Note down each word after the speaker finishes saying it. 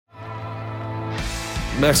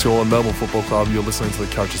Max Gorlin, Melbourne Football Club. You're listening to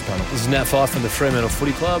the Coaches Panel. This is Nat Fyfe from the Fremantle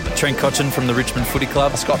Footy Club. Trent Cotchin from the Richmond Footy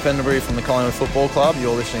Club. Scott Pendlebury from the Collingwood Football Club.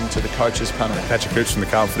 You're listening to the Coaches Panel. Patrick Cooch from the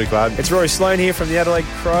Carlton Footy Club. It's Rory Sloane here from the Adelaide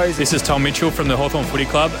Crows. This is Tom Mitchell from the Hawthorn Footy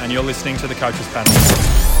Club, and you're listening to the Coaches Panel.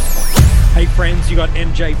 Hey friends, you got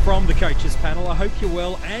MJ from the Coaches Panel. I hope you're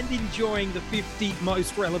well and enjoying the 50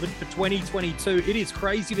 most relevant for 2022. It is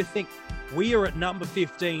crazy to think we are at number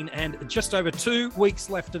 15 and just over 2 weeks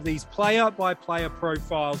left of these player-by-player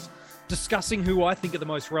profiles, discussing who I think are the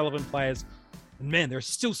most relevant players. And man, there's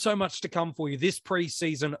still so much to come for you this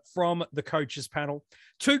preseason from the Coaches Panel.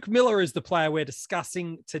 Touk Miller is the player we're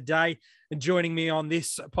discussing today. And joining me on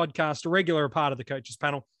this podcast, a regular part of the Coaches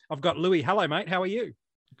Panel, I've got Louis. Hello, mate. How are you?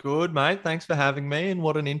 Good, mate. Thanks for having me. And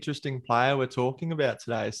what an interesting player we're talking about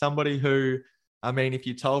today. Somebody who, I mean, if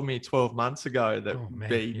you told me 12 months ago that would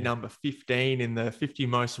be number 15 in the 50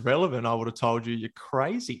 most relevant, I would have told you you're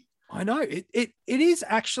crazy. I know. It is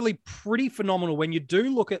actually pretty phenomenal when you do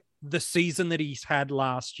look at the season that he's had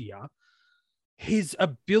last year. His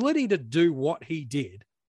ability to do what he did,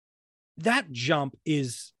 that jump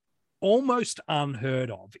is almost unheard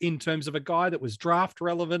of in terms of a guy that was draft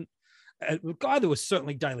relevant, a guy that was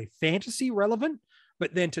certainly daily fantasy relevant,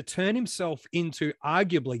 but then to turn himself into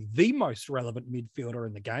arguably the most relevant midfielder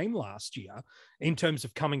in the game last year in terms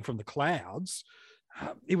of coming from the clouds,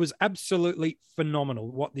 it was absolutely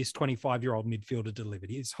phenomenal what this 25-year-old midfielder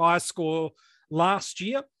delivered. His highest score last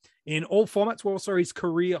year in all formats were also his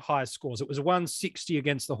career highest scores. It was a 160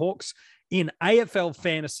 against the Hawks in AFL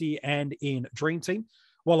Fantasy and in Dream Team,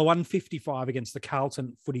 while a 155 against the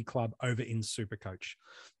Carlton Footy Club over in Supercoach.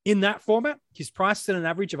 In that format, he's priced at an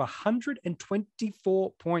average of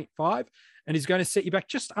 124.5 and is going to set you back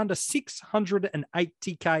just under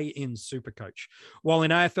 680K in Supercoach. While in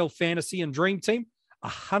AFL Fantasy and Dream Team,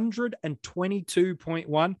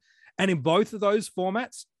 122.1. And in both of those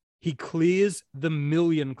formats, he clears the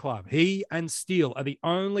million club. He and Steele are the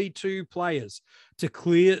only two players to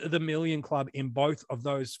clear the million club in both of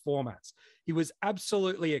those formats. He was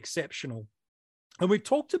absolutely exceptional. And we've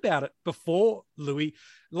talked about it before, Louis.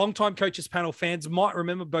 Longtime Coaches Panel fans might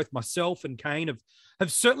remember both myself and Kane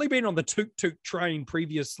have certainly been on the Touk train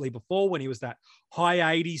previously before when he was that high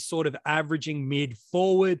 80s sort of averaging mid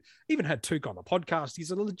forward. Even had Touk on the podcast.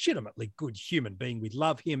 He's a legitimately good human being. We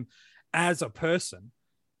love him as a person.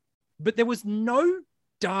 But there was no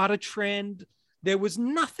data trend. There was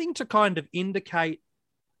nothing to kind of indicate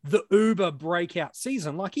the uber breakout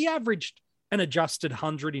season. Like he averaged an adjusted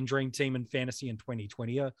 100 in Dream Team and Fantasy in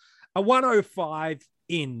 2020, a 105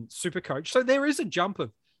 in Supercoach. So there is a jump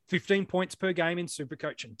of 15 points per game in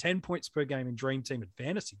Supercoach and 10 points per game in Dream Team and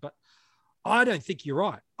Fantasy. But I don't think you're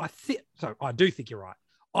right. I do think you're right.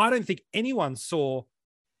 I don't think anyone saw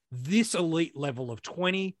this elite level of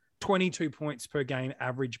 20, 22 points per game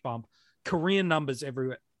average bump, career numbers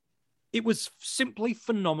everywhere. It was simply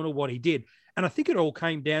phenomenal what he did. And I think it all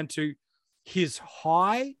came down to his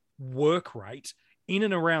high work rate in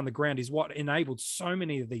and around the ground is what enabled so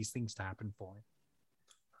many of these things to happen for him.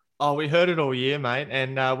 Oh, we heard it all year, mate.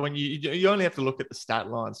 And when you only have to look at the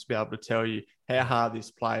stat lines to be able to tell you how hard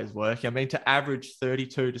this player is working. I mean, to average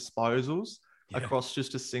 32 disposals across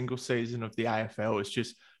just a single season of the AFL is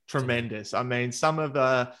just tremendous. I mean, some of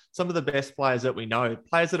the best players that we know,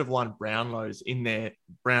 players that have won Brownlows in their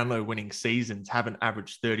Brownlow winning seasons, haven't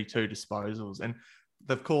averaged 32 disposals. And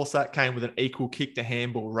of course, that came with an equal kick to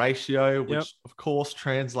handball ratio, which of course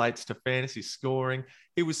translates to fantasy scoring.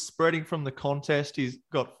 He was spreading from the contest. He's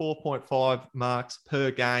got 4.5 marks per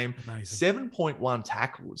game, 7.1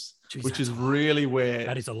 tackles, which is really where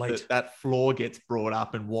that is elite. That floor gets brought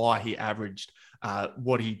up and why he averaged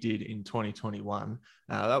what he did in 2021.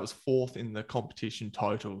 That was fourth in the competition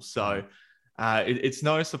total. So it's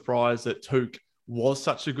no surprise that Touk was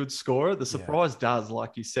such a good scorer. The surprise does,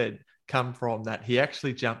 like you said, come from that he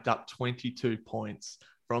actually jumped up 22 points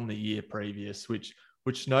from the year previous, which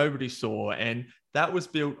nobody saw. And that was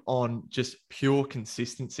built on just pure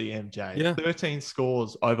consistency, MJ. 13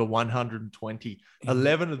 scores over 120.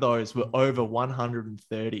 11 of those were over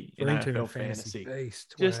 130 in AFL Fantasy.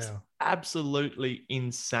 Just absolutely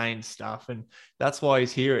insane stuff. And that's why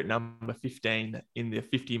he's here at number 15 in the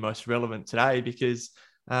 50 most relevant today, because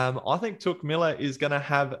I think Touk Miller is going to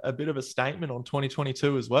have a bit of a statement on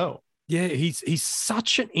 2022 as well. Yeah, he's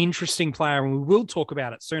such an interesting player, and we will talk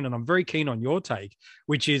about it soon. And I'm very keen on your take,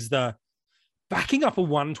 which is the backing up a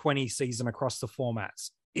 120 season across the formats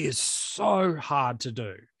is so hard to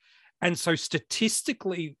do. And so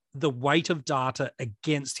statistically, the weight of data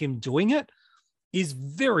against him doing it is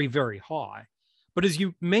very, very high. But as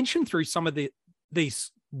you mentioned through some of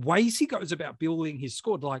these ways he goes about building his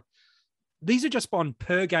score, like these are just on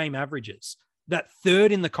per game averages. That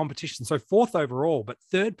third in the competition, so fourth overall, but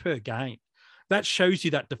third per game. That shows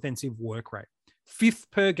you that defensive work rate. Fifth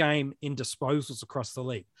per game in disposals across the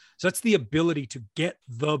league. So that's the ability to get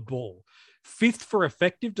the ball. Fifth for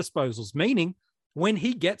effective disposals, meaning when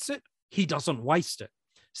he gets it, he doesn't waste it.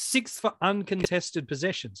 Sixth for uncontested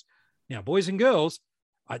possessions. Now, boys and girls,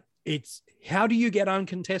 it's how do you get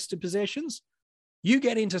uncontested possessions? You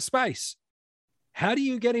get into space. How do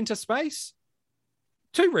you get into space?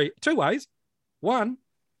 Two ways. One,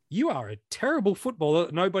 you are a terrible footballer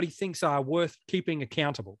that nobody thinks are worth keeping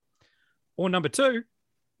accountable. Or number two,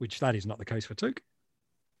 which that is not the case for Touk,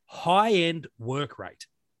 high-end work rate.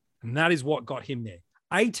 And that is what got him there.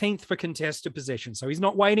 18th for contested possession. So he's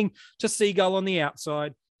not waiting to seagull on the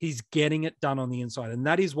outside. He's getting it done on the inside. And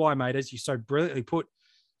that is why, mate, as you so brilliantly put,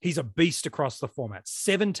 he's a beast across the format.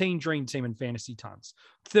 17 Dream Team and Fantasy tons.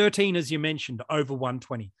 13, as you mentioned, over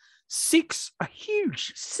 120. 6, a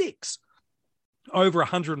huge 6, over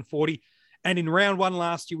 140. And in round one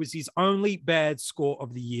last year was his only bad score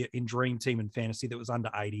of the year in Dream Team and Fantasy that was under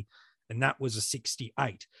 80. And that was a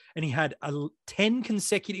 68. And he had a 10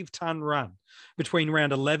 consecutive ton run between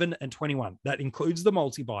round 11 and 21. That includes the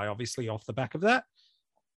multi-buy, obviously, off the back of that.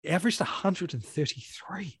 He averaged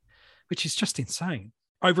 133, which is just insane.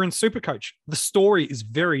 Over in Supercoach, the story is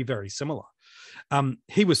very, very similar.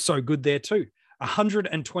 He was so good there too.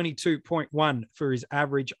 122.1 for his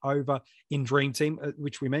average over in Dream Team,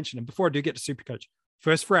 which we mentioned. And before I do get to Supercoach,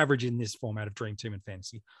 first for average in this format of Dream Team and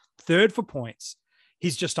Fantasy. Third for points.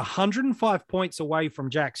 He's just 105 points away from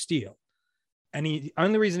Jack Steele. And the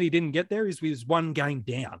only reason he didn't get there is he was one game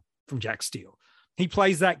down from Jack Steele. He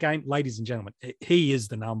plays that game, ladies and gentlemen. He is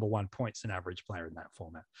the number one points and average player in that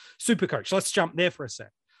format. Supercoach, let's jump there for a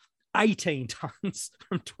sec. 18 tons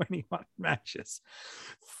from 21 matches,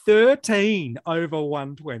 13 over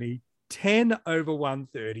 120, 10 over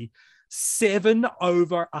 130, 7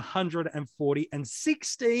 over 140, and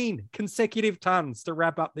 16 consecutive tons to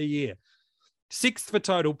wrap up the year. 6th for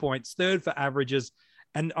total points, 3rd for averages,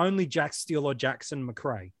 and only Jack Steele or Jackson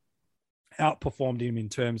McRae outperformed him in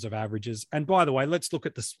terms of averages. And by the way, let's look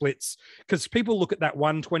at the splits, because people look at that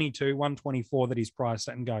 122, 124 that he's priced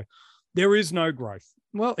at and go, there is no growth.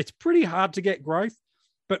 Well, it's pretty hard to get growth,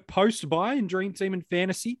 but post-buy in Dream Team and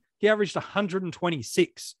Fantasy, he averaged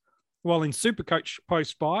 126, while in Supercoach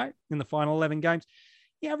post-buy in the final 11 games,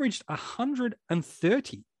 he averaged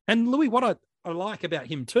 130. And Louis, what I like about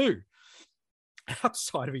him too,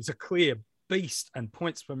 outside of he's a clear beast and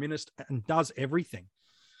points per minute and does everything,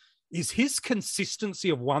 is his consistency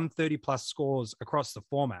of 130 plus scores across the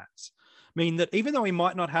formats. Mean that even though he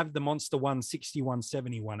might not have the monster 160,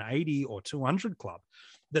 170, 180 or 200 club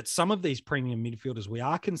that some of these premium midfielders we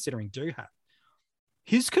are considering do have,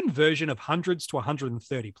 his conversion of hundreds to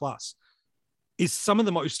 130 plus is some of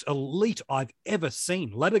the most elite I've ever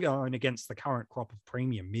seen, let alone against the current crop of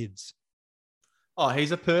premium mids. Oh,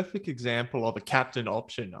 he's a perfect example of a captain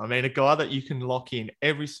option. I mean, a guy that you can lock in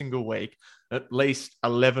every single week, at least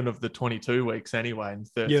 11 of the 22 weeks anyway, and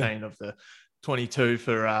 13 of the 22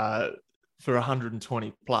 for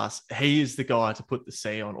 120 plus. He is the guy to put the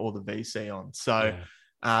C on or the VC on. So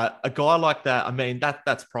a guy like that, I mean,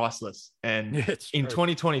 that's priceless. And in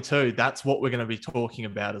 2022, that's what we're going to be talking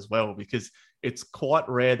about as well, because it's quite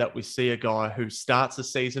rare that we see a guy who starts the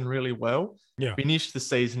season really well, finish the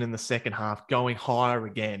season in the second half, going higher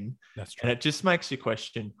again. That's true. And it just makes you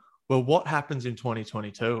question, well, what happens in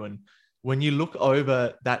 2022? And when you look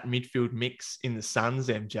over that midfield mix in the Suns,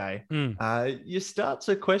 MJ, you start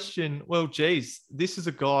to question, well, geez, this is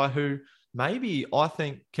a guy who maybe I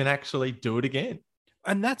think can actually do it again.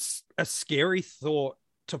 And that's a scary thought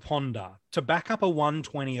to ponder, to back up a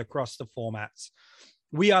 120 across the formats.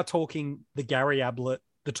 We are talking the Gary Ablett,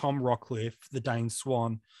 the Tom Rockcliffe, the Dane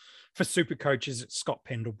Swan. For super coaches, it's Scott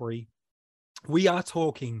Pendlebury. We are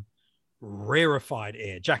talking rarefied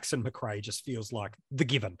air. Jackson McRae just feels like the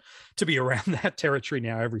given to be around that territory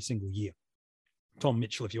now every single year. Tom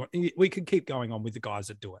Mitchell, if you want. We could keep going on with the guys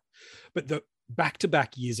that do it. But the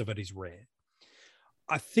back-to-back years of it is rare.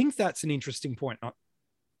 I think that's an interesting point.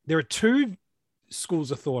 There are two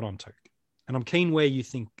schools of thought on Touk, and I'm keen where you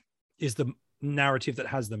think is the narrative that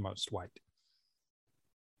has the most weight.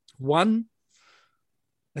 One,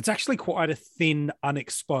 it's actually quite a thin,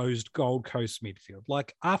 unexposed Gold Coast midfield.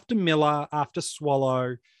 Like after Miller, after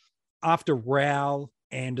Swallow, after Rowell,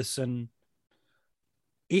 Anderson,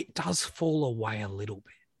 it does fall away a little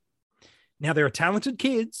bit. Now, there are talented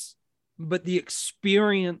kids, but the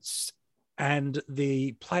experience and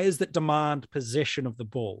the players that demand possession of the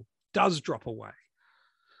ball does drop away.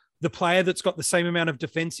 The player that's got the same amount of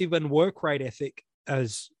defensive and work rate ethic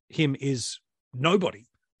as him is nobody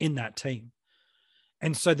in that team.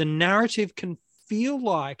 And so the narrative can feel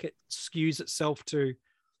like it skews itself to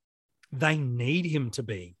they need him to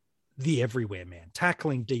be the everywhere man,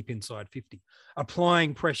 tackling deep inside 50,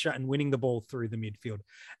 applying pressure and winning the ball through the midfield,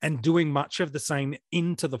 and doing much of the same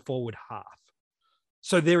into the forward half.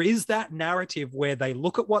 So there is that narrative where they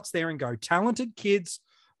look at what's there and go, talented kids,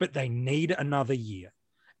 but they need another year.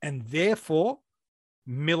 And therefore,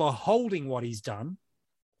 Miller holding what he's done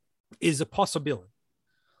is a possibility.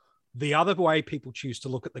 The other way people choose to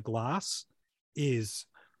look at the glass is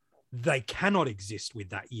they cannot exist with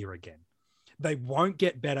that year again. They won't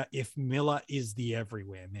get better if Miller is the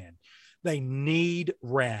everywhere man. They need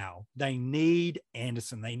Rao. They need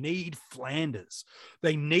Anderson. They need Flanders.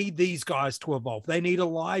 They need these guys to evolve. They need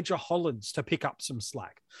Elijah Hollands to pick up some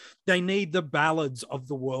slack. They need the Ballards of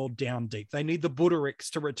the world down deep. They need the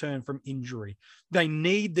Buderiks to return from injury. They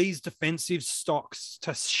need these defensive stocks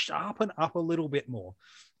to sharpen up a little bit more.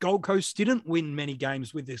 Gold Coast didn't win many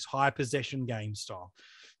games with this high possession game style.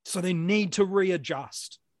 So they need to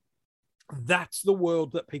readjust. That's the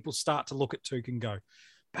world that people start to look at Touk and go,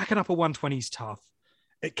 backing up a 120 is tough.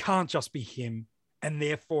 It can't just be him, and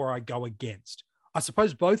therefore I go against. I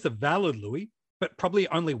suppose both are valid, Louis, but probably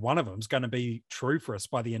only one of them is going to be true for us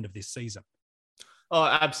by the end of this season. Oh,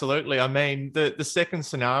 absolutely. I mean, the second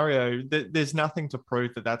scenario, there's nothing to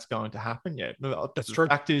prove that that's going to happen yet. That's true. The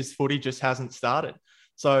fact is, footy just hasn't started.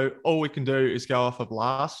 So all we can do is go off of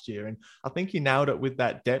last year. And I think you nailed it with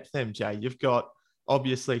that depth, MJ. You've got,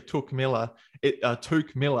 obviously, Touk Miller.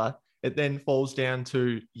 It then falls down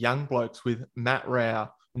to young blokes with Matt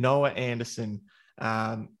Rao, Noah Anderson.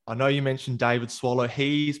 I know you mentioned David Swallow.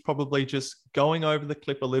 He's probably just going over the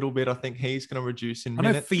clip a little bit. I think he's going to reduce in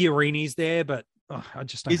minutes. I know Fiorini's there, but I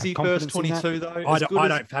just don't Is have he confidence first 22 in that. though? I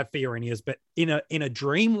don't have Fiorini as, but in a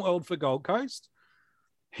dream world for Gold Coast,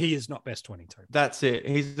 he is not best 22. That's it.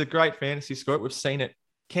 He's a great fantasy scorer. We've seen it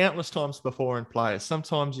countless times before in players.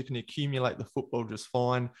 Sometimes you can accumulate the football just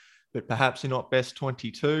fine, but perhaps you're not best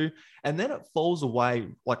 22. And then it falls away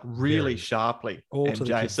like really sharply,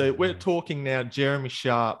 MJ. So we're talking now Jeremy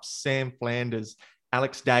Sharp, Sam Flanders,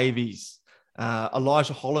 Alex Davies,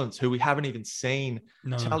 Elijah Hollands, who we haven't even seen,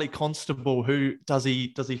 Charlie Constable, who does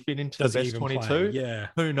he fit into the best 22? Play? Yeah.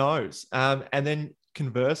 Who knows? And then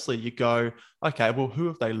conversely, you go, okay, well, who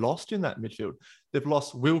have they lost in that midfield? They've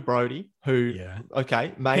lost Will Brodie, who,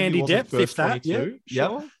 okay, maybe handy wasn't depth, first 22.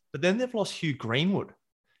 Sure. But then they've lost Hugh Greenwood.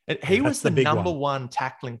 And he was the number one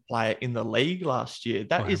tackling player in the league last year.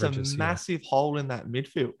 That is a massive hole in that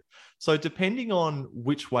midfield. So depending on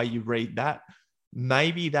which way you read that,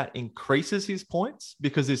 maybe that increases his points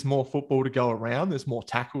because there's more football to go around. There's more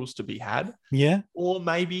tackles to be had. Yeah. Or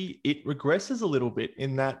maybe it regresses a little bit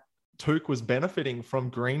in that Touk was benefiting from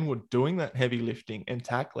Greenwood doing that heavy lifting and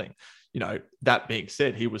tackling. You know, that being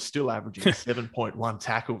said, he was still averaging 7.1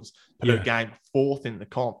 tackles per game, fourth in the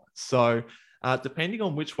comp. So depending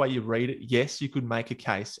on which way you read it, yes, you could make a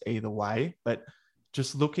case either way. But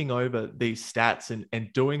just looking over these stats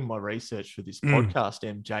and doing my research for this podcast,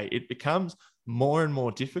 MJ, it becomes more and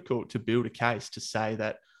more difficult to build a case to say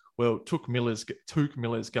that, well, Touk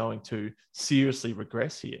Miller's going to seriously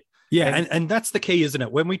regress here. Yeah, and that's the key, isn't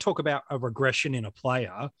it? When we talk about a regression in a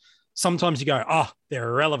player, sometimes you go, they're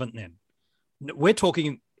irrelevant then. We're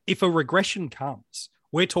talking, if a regression comes,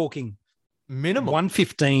 we're talking minimum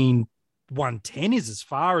 115, 110 is as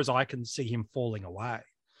far as I can see him falling away.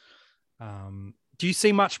 Do you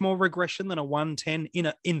see much more regression than a 110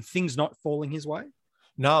 in things not falling his way?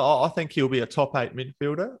 No, I think he'll be a top 8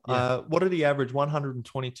 midfielder. Yeah. What did he average?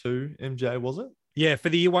 122, MJ, was it? Yeah, for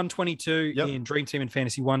the year 122 in Dream Team and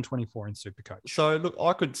Fantasy, 124 in Supercoach. So, look,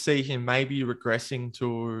 I could see him maybe regressing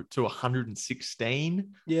to 116.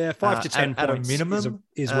 Yeah, 5 to 10 at points a minimum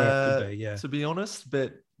is where it could be, yeah. To be honest,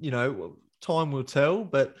 but, you know, time will tell.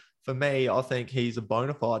 But for me, I think he's a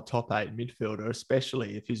bona fide top 8 midfielder,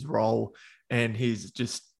 especially if his role and his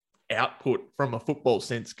just output from a football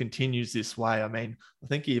sense continues this way. I mean, I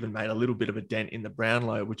think he even made a little bit of a dent in the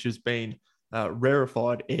Brownlow, which has been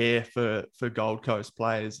rarefied air for Gold Coast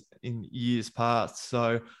players in years past.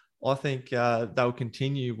 So I think they'll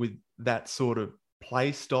continue with that sort of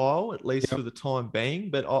play style, at least for the time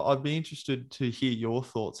being. But I'd be interested to hear your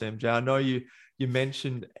thoughts, MJ. I know you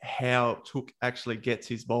mentioned how Touk actually gets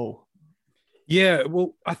his ball. Yeah,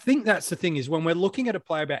 well, I think that's the thing is when we're looking at a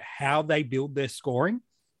player about how they build their scoring,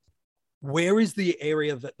 where is the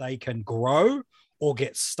area that they can grow or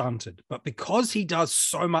get stunted? But because he does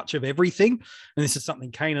so much of everything, and this is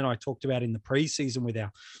something Kane and I talked about in the preseason with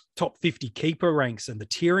our top 50 keeper ranks and the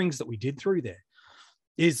tierings that we did through there,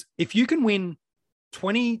 is if you can win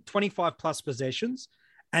 20, 25 plus possessions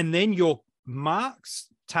and then your marks,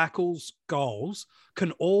 tackles, goals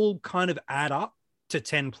can all kind of add up to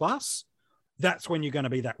 10 plus, that's when you're going to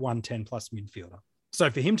be that 110 plus midfielder. So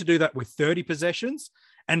for him to do that with 30 possessions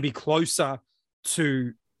and be closer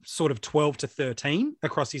to sort of 12 to 13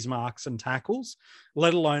 across his marks and tackles,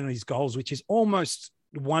 let alone his goals, which is almost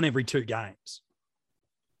one every 2 games,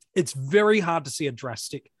 it's very hard to see a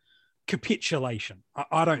drastic capitulation.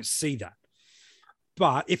 I don't see that.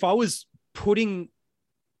 But if I was putting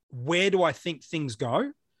where do I think things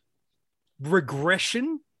go,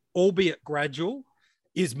 regression, albeit gradual,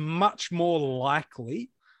 is much more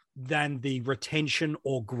likely than the retention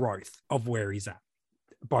or growth of where he's at.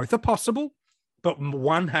 Both are possible, but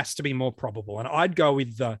one has to be more probable. And I'd go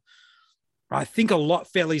with I think a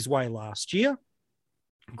lot fell his way last year.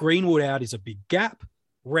 Greenwood out is a big gap.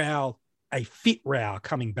 Rowell, a fit Rowell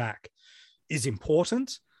coming back is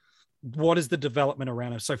important. What is the development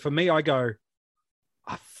around him? So for me, I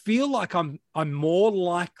feel like I'm more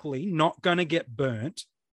likely not going to get burnt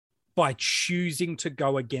by choosing to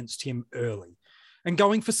go against him early and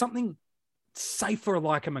going for something safer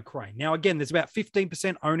like a Macrae. Now, again, there's about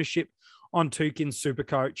 15% ownership on Tukin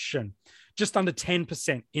Supercoach and just under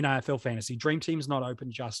 10% in AFL Fantasy. Dream Team's not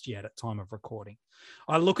open just yet at time of recording.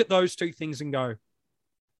 I look at those two things and go,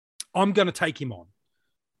 I'm going to take him on,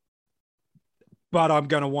 but I'm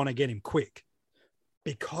going to want to get him quick,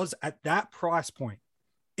 because at that price point,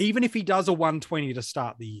 even if he does a 120 to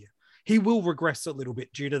start the year, he will regress a little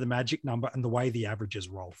bit due to the magic number and the way the averages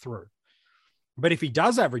roll through. But if he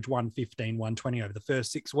does average 115, 120 over the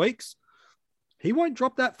first 6 weeks, he won't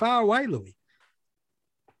drop that far away, Louis.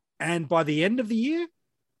 And by the end of the year,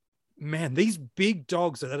 man, these big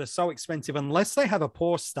dogs that are so expensive, unless they have a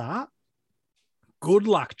poor start, good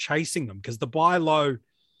luck chasing them, because the buy low,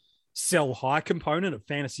 sell high component of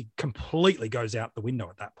fantasy completely goes out the window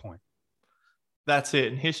at that point. That's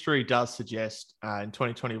it. And history does suggest in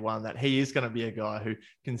 2021 that he is going to be a guy who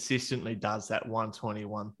consistently does that 120,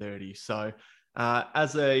 130. So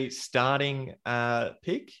as a starting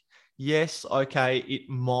pick, yes, okay, it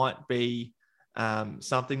might be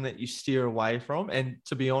something that you steer away from. And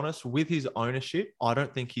to be honest, with his ownership, I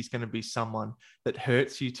don't think he's going to be someone that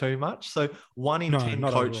hurts you too much. So 1 in 10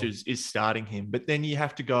 coaches is starting him. But then you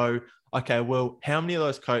have to go, okay, well, how many of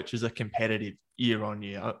those coaches are competitive year on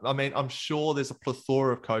year? I mean, I'm sure there's a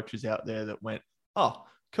plethora of coaches out there that went, oh,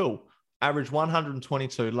 cool. Averaged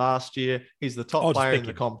 122 last year. He's the top player in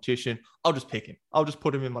the competition. I'll just pick him. I'll just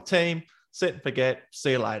put him in my team, set and forget,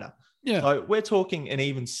 see you later. Yeah. So we're talking an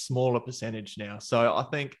even smaller percentage now. So I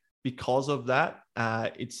think because of that,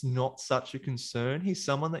 it's not such a concern. He's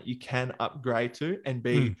someone that you can upgrade to and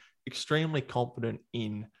be extremely confident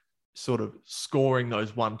in sort of scoring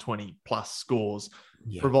those 120 plus scores,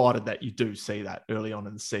 provided that you do see that early on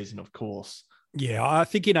in the season, of course. Yeah, I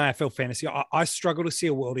think in AFL Fantasy, I struggle to see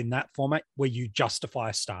a world in that format where you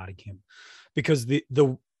justify starting him, because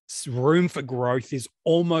the room for growth is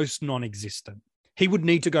almost non-existent. He would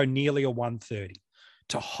need to go nearly a 130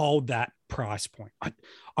 to hold that price point.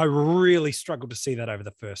 I really struggle to see that over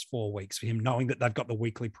the first 4 weeks for him, knowing that they've got the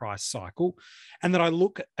weekly price cycle. And then I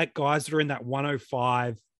look at guys that are in that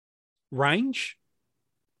 105 range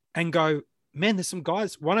and go, man, there's some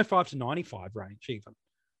guys 105 to 95 range even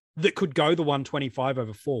that could go the 125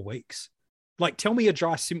 over 4 weeks. Like, tell me a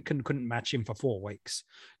Jai Simpkin couldn't match him for 4 weeks.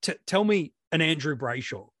 Tell me an Andrew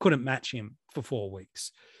Brayshaw couldn't match him for 4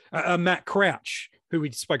 weeks. Matt Crouch, who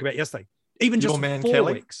we spoke about yesterday, even just 4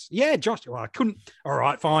 Kelly? weeks. Yeah, Josh. Well, I couldn't. All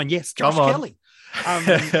right, fine. Yes, Josh Kelly.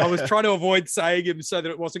 I was trying to avoid saying him so that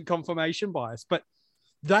it wasn't confirmation bias. But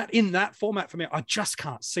that in that format for me, I just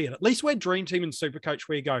can't see it. At least we're Dream Team and Supercoach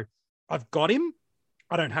where you go, I've got him.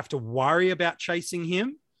 I don't have to worry about chasing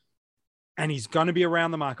him. And he's going to be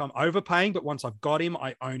around the mark. I'm overpaying, but once I've got him,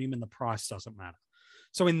 I own him and the price doesn't matter.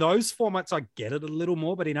 So in those formats, I get it a little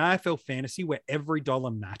more. But in AFL Fantasy, where every dollar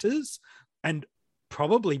matters, and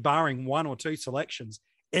probably barring 1 or 2 selections,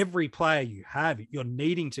 every player you have, you're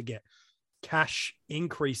needing to get cash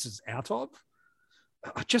increases out of,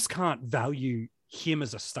 I just can't value him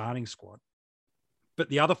as a starting squad. But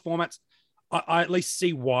the other formats, I at least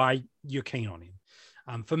see why you're keen on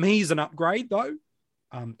him. For me, he's an upgrade, though,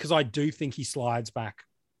 because I do think he slides back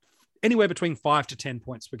anywhere between 5 to 10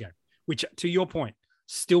 points per game, which, to your point,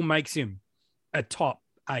 still makes him a top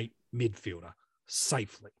 8 midfielder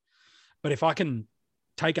safely. But if I can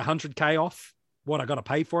take 100K off what I got to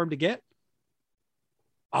pay for him to get,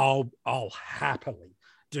 I'll happily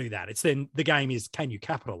do that. It's then the game is, can you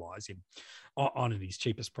capitalize him on his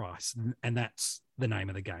cheapest price? And that's the name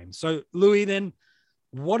of the game. So Louis, then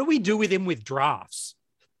what do we do with him with drafts?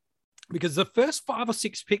 because the first 5 or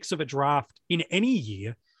 6 picks of a draft in any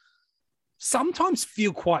year sometimes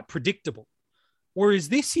feel quite predictable. Whereas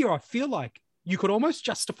this year, I feel like you could almost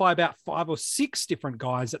justify about 5 or 6 different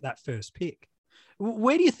guys at that first pick.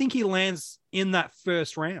 Where do you think he lands in that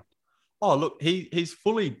first round? Oh, look, he's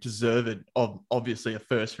fully deserved of obviously a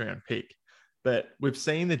first round pick, but we've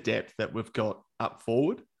seen the depth that we've got up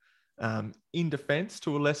forward, in defense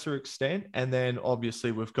to a lesser extent. And then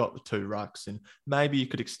obviously we've got the 2 rucks, and maybe you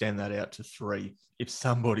could extend that out to 3 if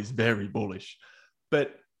somebody's very bullish.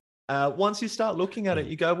 But once you start looking at it,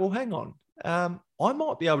 you go, well, hang on. I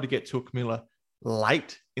might be able to get Touk Miller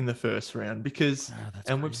late in the first round because,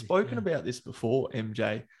 and we've spoken about this before,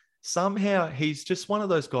 MJ, somehow he's just one of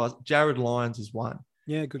those guys. Jared Lyons is one.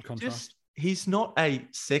 Yeah, good contrast. He's not a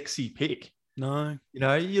sexy pick. No. You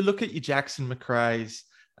know, you look at your Jackson McRae's,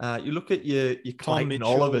 you look at your Clayton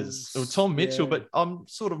Olivers or Tom Mitchell, but I'm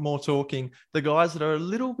sort of more talking the guys that are a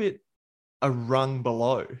little bit a rung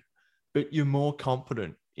below, but you're more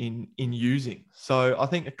confident in using. So I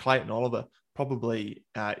think a Clayton Oliver probably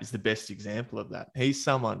is the best example of that. He's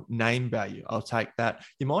someone, name value, I'll take that.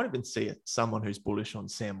 You might even see someone who's bullish on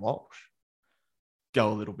Sam Walsh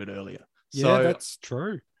go a little bit earlier. Yeah, so that's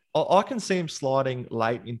true. I can see him sliding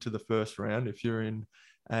late into the first round if you're in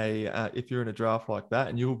a draft like that,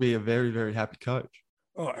 and you'll be a very, very happy coach.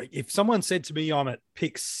 Oh, if someone said to me I'm at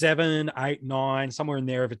pick 7, 8, 9, somewhere in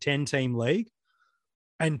there of a 10-team league,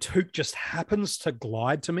 and Touk just happens to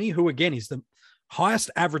glide to me, who again is the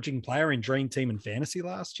highest averaging player in Dream Team and Fantasy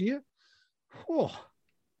last year. Oh,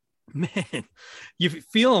 man, you're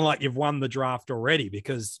feeling like you've won the draft already,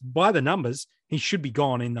 because by the numbers, he should be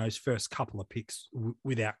gone in those first couple of picks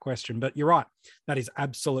without question. But you're right. That is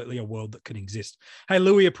absolutely a world that can exist. Hey,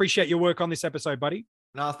 Louis, appreciate your work on this episode, buddy.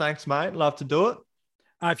 No, thanks, mate. Love to do it.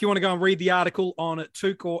 If you want to go and read the article on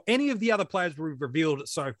Touk or any of the other players we've revealed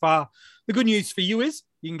so far, the good news for you is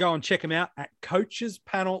you can go and check them out at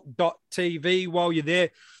coachespanel.tv. While you're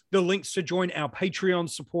there, the links to join our Patreon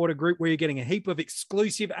supporter group, where you're getting a heap of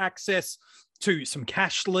exclusive access to some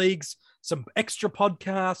cash leagues, some extra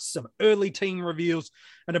podcasts, some early team reviews,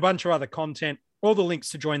 and a bunch of other content. All the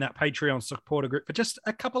links to join that Patreon supporter group for just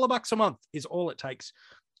a couple of bucks a month is all it takes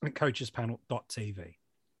at coachespanel.tv.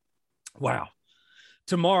 Wow.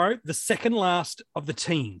 Tomorrow, the second last of the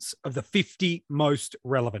teams of the 50 most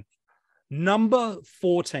relevant. Number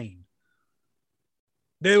 14.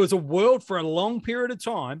 There was a world for a long period of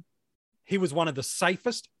time. He was one of the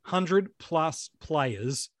safest 100-plus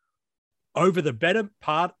players over the better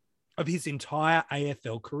part of his entire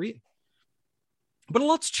AFL career. But a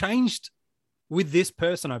lot's changed with this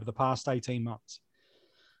person over the past 18 months.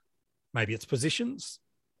 Maybe it's positions,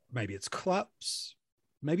 maybe it's clubs,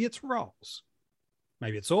 maybe it's roles.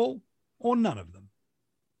 Maybe it's all or none of them.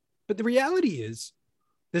 But the reality is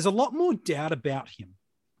there's a lot more doubt about him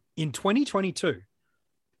in 2022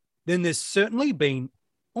 than there's certainly been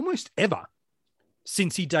almost ever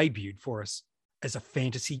since he debuted for us as a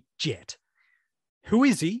fantasy jet. Who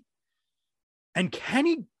is he? And can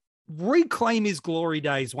he reclaim his glory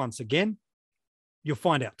days once again? You'll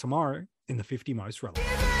find out tomorrow in the 50 Most Relevant.